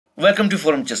Welcome to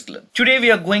Forum Chess Club. Today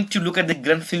we are going to look at the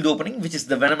Grunfeld opening, which is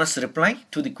the venomous reply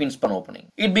to the queen's pawn opening.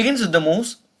 It begins with the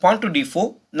moves pawn to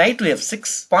d4, knight to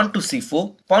f6, pawn to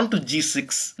c4, pawn to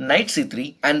g6, knight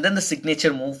c3, and then the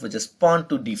signature move which is pawn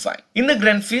to d5. In the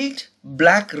Grunfeld,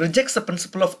 black rejects the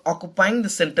principle of occupying the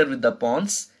center with the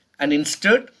pawns, and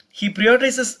instead he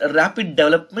prioritizes rapid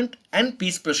development and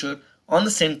piece pressure on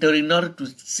the center in order to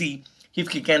see if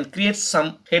he can create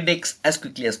some headaches as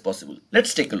quickly as possible.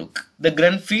 Let's take a look. The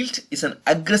Grunfeld is an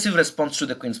aggressive response to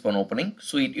the queen's pawn opening,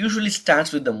 so it usually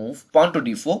starts with the move pawn to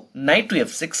d4, knight to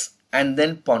f6, and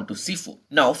then pawn to c4.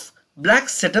 Now, black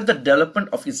set up the development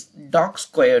of his dark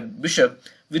squared bishop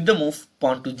with the move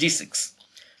pawn to g6.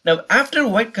 Now, after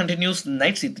white continues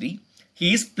knight c3,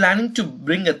 he is planning to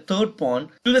bring a third pawn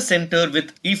to the center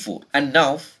with e4. And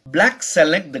now, black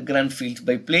select the Grunfeld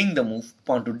by playing the move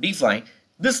pawn to d5.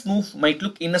 This move might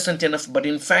look innocent enough, but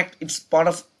in fact it's part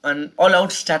of an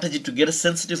all-out strategy to get a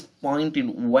sensitive point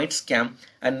in white's camp,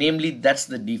 and namely that's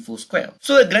the d4 square.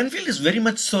 So the Grunfeld is very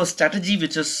much so a strategy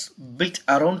which is built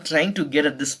around trying to get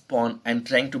at this pawn and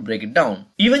trying to break it down.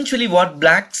 Eventually what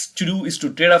black's to do is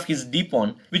to trade off his d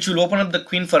pawn, which will open up the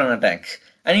queen for an attack.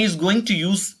 And he is going to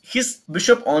use his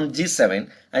bishop on g7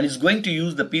 and is going to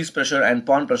use the piece pressure and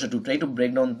pawn pressure to try to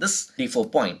break down this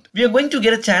d4 point. We are going to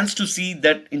get a chance to see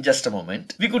that in just a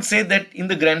moment. We could say that in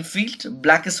the Grunfeld,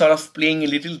 black is sort of playing a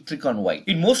little trick on white.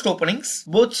 In most openings,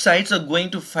 both sides are going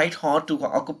to fight hard to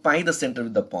occupy the center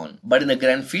with the pawn. But in the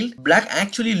Grunfeld, black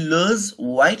actually lures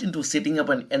white into setting up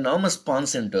an enormous pawn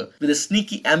center with a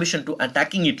sneaky ambition to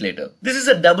attacking it later. This is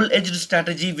a double-edged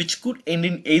strategy which could end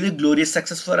in either glorious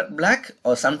success for black,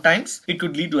 or sometimes it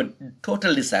could lead to a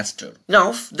total disaster.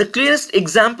 Now, the clearest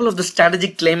example of the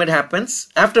strategic climate happens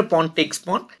after pawn takes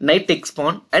pawn, knight takes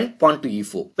pawn, and pawn to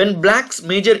e4. When black's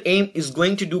major aim is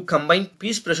going to do combined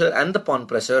piece pressure and the pawn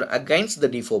pressure against the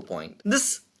d4 point.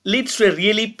 This leads to a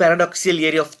really paradoxical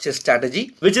area of chess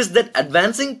strategy, which is that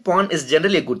advancing pawn is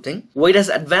generally a good thing. White has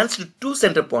advanced two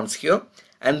center pawns here,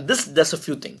 and this does a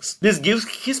few things. This gives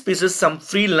his pieces some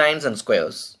free lines and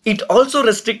squares. It also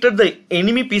restricted the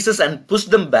enemy pieces and pushed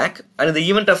them back, and in the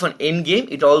event of an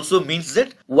endgame, it also means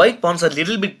that white pawns are a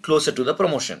little bit closer to the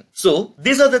promotion. So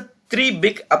these are the three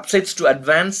big upsides to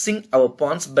advancing our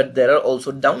pawns, but there are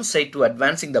also downside to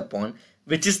advancing the pawn,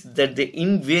 which is that they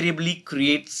invariably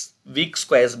creates weak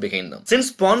squares behind them.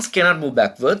 Since pawns cannot move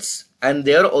backwards, and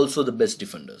they are also the best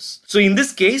defenders. So in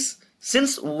this case,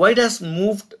 since white has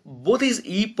moved both his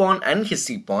e-pawn and his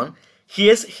c-pawn, he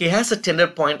has a tender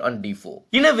point on d4.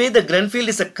 In a way, the Grunfeld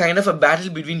is a kind of a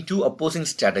battle between two opposing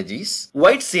strategies.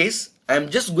 White says, I am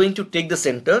just going to take the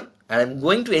center and I am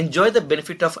going to enjoy the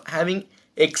benefit of having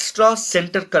extra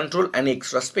center control and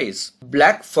extra space.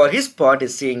 Black, for his part,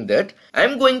 is saying that I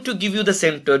am going to give you the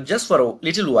center just for a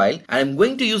little while. I am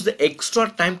going to use the extra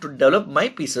time to develop my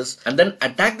pieces and then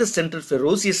attack the center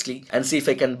ferociously and see if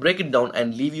I can break it down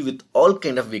and leave you with all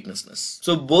kind of weaknesses.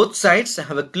 So both sides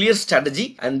have a clear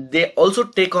strategy and they also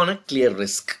take on a clear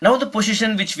risk. Now the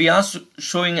position which we are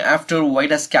showing after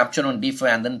white has captured on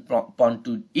d5 and then pawn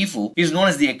to e4 is known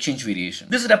as the exchange variation.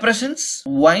 This represents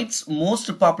white's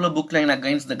most popular book line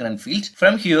against the Grunfeld.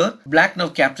 From here, black now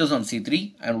captures on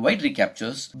c3 and white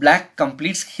recaptures. Black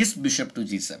completes his bishop to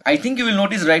g7. I think you will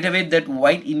notice right away that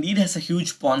white indeed has a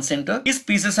huge pawn center. His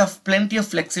pieces have plenty of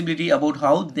flexibility about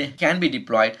how they can be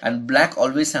deployed, and black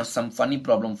always has some funny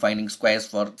problem finding squares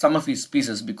for some of his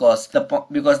pieces because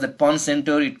the pawn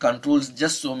center, it controls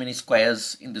just so many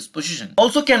squares in this position.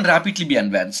 Also can rapidly be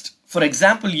advanced. For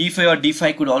example, e5 or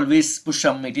d5 could always push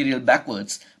some material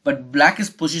backwards, but black is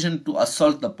positioned to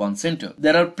assault the pawn center.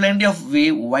 There are plenty of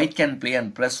ways white can play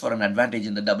and press for an advantage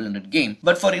in the double-ended game,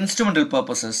 but for instrumental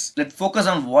purposes, let's focus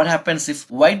on what happens if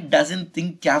white doesn't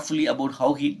think carefully about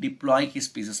how he deploy his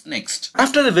pieces next.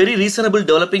 After the very reasonable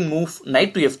developing move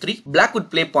knight to f3, black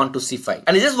would play pawn to c5.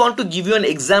 And I just want to give you an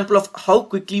example of how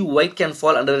quickly white can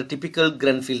fall under a typical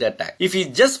Grunfeld attack. If he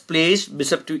just plays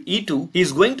bishop to e2, he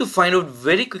is going to find out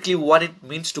very quickly what it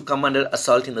means to come under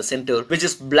assault in the center, which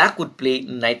is black would play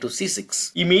knight to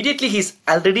c6. Immediately he is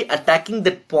already attacking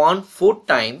that pawn 4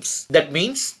 times. That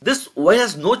means this white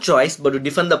has no choice but to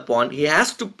defend the pawn. He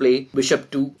has to play bishop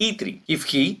to e3. If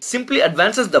he simply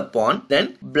advances the pawn,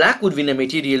 then black would win a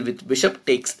material with bishop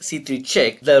takes c3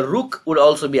 check. The rook would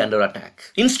also be under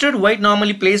attack. Instead, white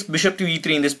normally plays bishop to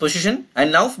e3 in this position,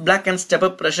 and now black can step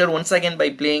up pressure once again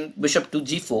by playing bishop to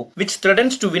g4, which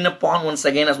threatens to win a pawn once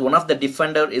again as one of the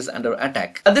defender is under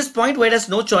attack. At this point, white has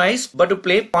no choice but to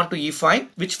play pawn to e5,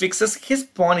 which fixes his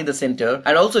pawn in the center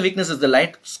and also weaknesses the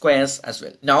light squares as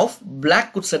well. Now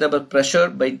black could set up a pressure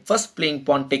by first playing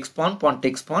pawn takes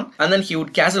pawn, and then he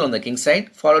would castle on the king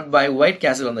side, followed by white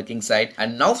castle on the king side,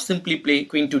 and now simply play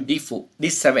queen to d4,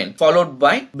 d7, followed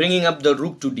by bringing up the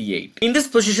rook to d8. In this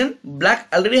position, black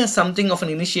already has something of an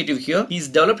initiative here. He's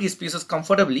developed his pieces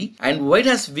comfortably, and white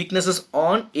has weaknesses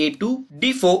on a2,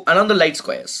 d4, and on the light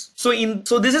squares. So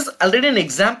this is already an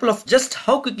example of just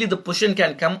how quickly the position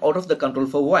can come out of the control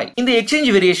for white. In the exchange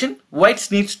variation, white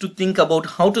needs to think about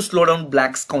how to slow down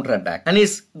black's counterattack, and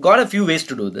he's got a few ways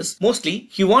to do this. Mostly,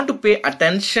 he wants to pay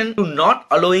attention to not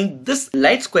allowing this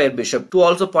light square bishop to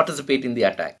also participate in the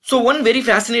attack. So one very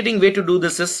fascinating way to do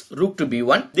this is rook to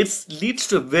b1. This leads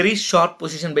to a very short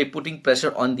position by putting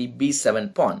pressure on the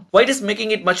b7 pawn. White is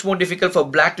making it much more difficult for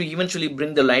black to eventually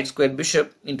bring the light square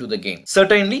bishop into the game.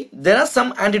 Certainly, there are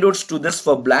some antidotes to this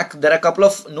for black. There are a couple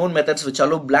of known methods which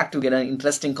allow black to get an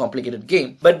interesting complicated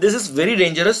game, but this is very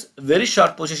dangerous, very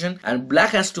short position, and black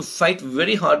has to fight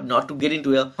very hard not to get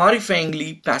into a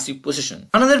horrifyingly passive position.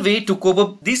 Another way to cope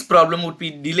up this problem would be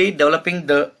delay developing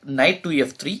the knight to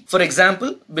f3. For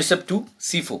example, bishop to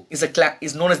c4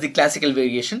 is known as the classical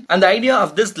variation, and the idea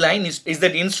of this line is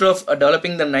that instead of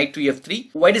developing the knight to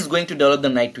f3, white is going to develop the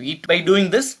knight to e2. By doing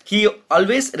this, he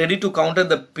always ready to counter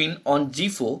the pin on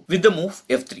g4 with the move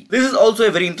f3. This is also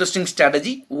a very interesting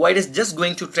strategy. White is just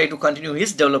going to try to continue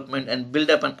his development and build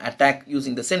up an attack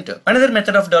using the center. Another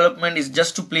method of development is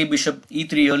just to play bishop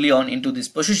e3 early on into these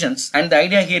positions, and the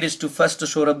idea here is to first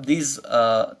shore up these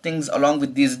things along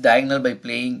with these diagonal by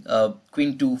playing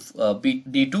queen to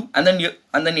d2,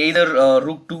 and then either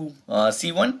rook to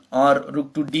c1 or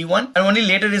rook to d1, and only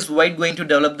later is white going to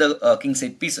develop the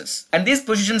kingside pieces. And these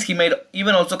positions he might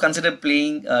even also consider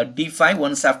playing d5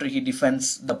 once after he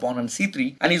defends the pawn on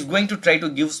c3, and he's going to try to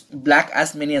give black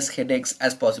as many as headaches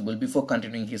as possible before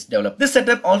continuing his development. This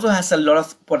setup also has a lot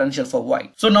of potential for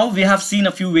white. So now we have seen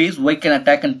a few ways white can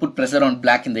attack and put pressure on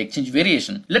black in the exchange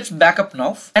variation. Let's back up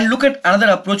now and look at another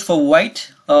approach for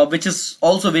white, which is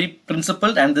also very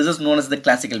principled, and this is known as the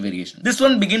classical variation. This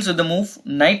one begins with the move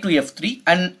knight to f3,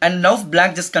 and now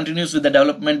black just continues with the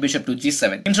development bishop to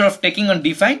g7. Instead of taking on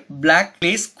d5, black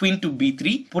plays queen to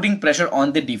b3, putting pressure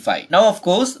on the d5. Now of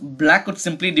course, black could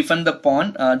simply defend the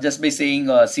pawn just by saying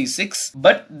c6,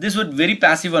 but this would very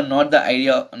passive or not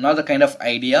the kind of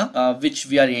idea which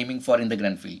we are aiming for in the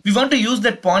Grunfeld. We want to use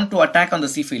that pawn to attack on the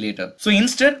c5 later. So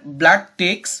instead, black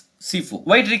takes c4.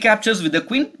 White recaptures with the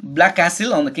queen, black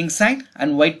castle on the king side,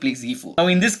 and white plays e4. Now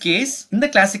in this case, in the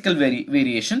classical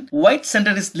variation, white's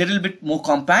center is little bit more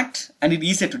compact and it's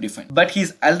easier to defend. But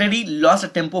he's already lost a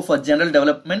tempo for general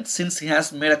development since he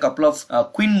has made a couple of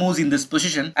queen moves in this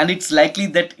position, and it's likely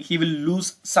that he will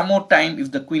lose some more time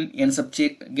if the queen ends up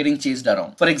getting chased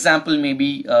around. For example,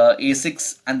 maybe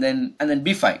a6 and then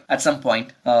b5 at some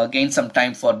point, gain some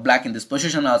time for black in this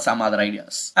position or some other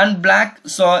ideas. And black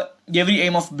saw every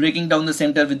aim of breaking down the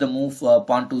center with the move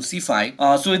pawn to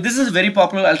c5. So this is a very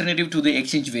popular alternative to the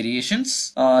exchange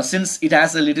variations since it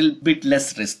has a little bit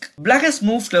less risk. Black has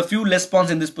moved a few less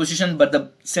pawns in this position, but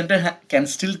the center can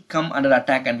still come under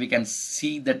attack, and we can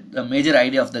see that the major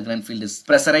idea of the Grunfeld is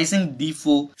pressurizing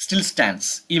d4 still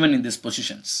stands even in these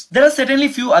positions. There are certainly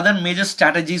few other major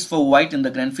strategies for white in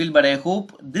the Grunfeld, but I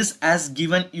hope this has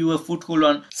given you a foothold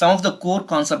on some of the core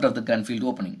concept of the Grunfeld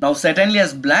opening. Now certainly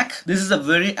as black, this is a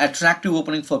very attractive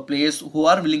opening for players who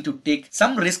are willing to take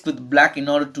some risk with black in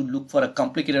order to look for a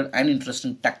complicated and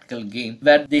interesting tactical game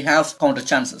where they have counter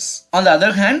chances. On the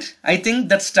other hand, I think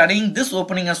that studying this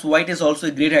opening as white is also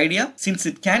a great idea, since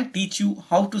it can teach you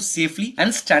how to safely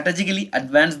and strategically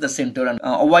advance the center and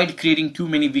avoid creating too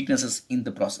many weaknesses in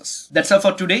the process. That's all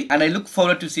for today, and I look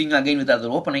forward to seeing you again with another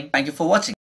opening. Thank you for watching.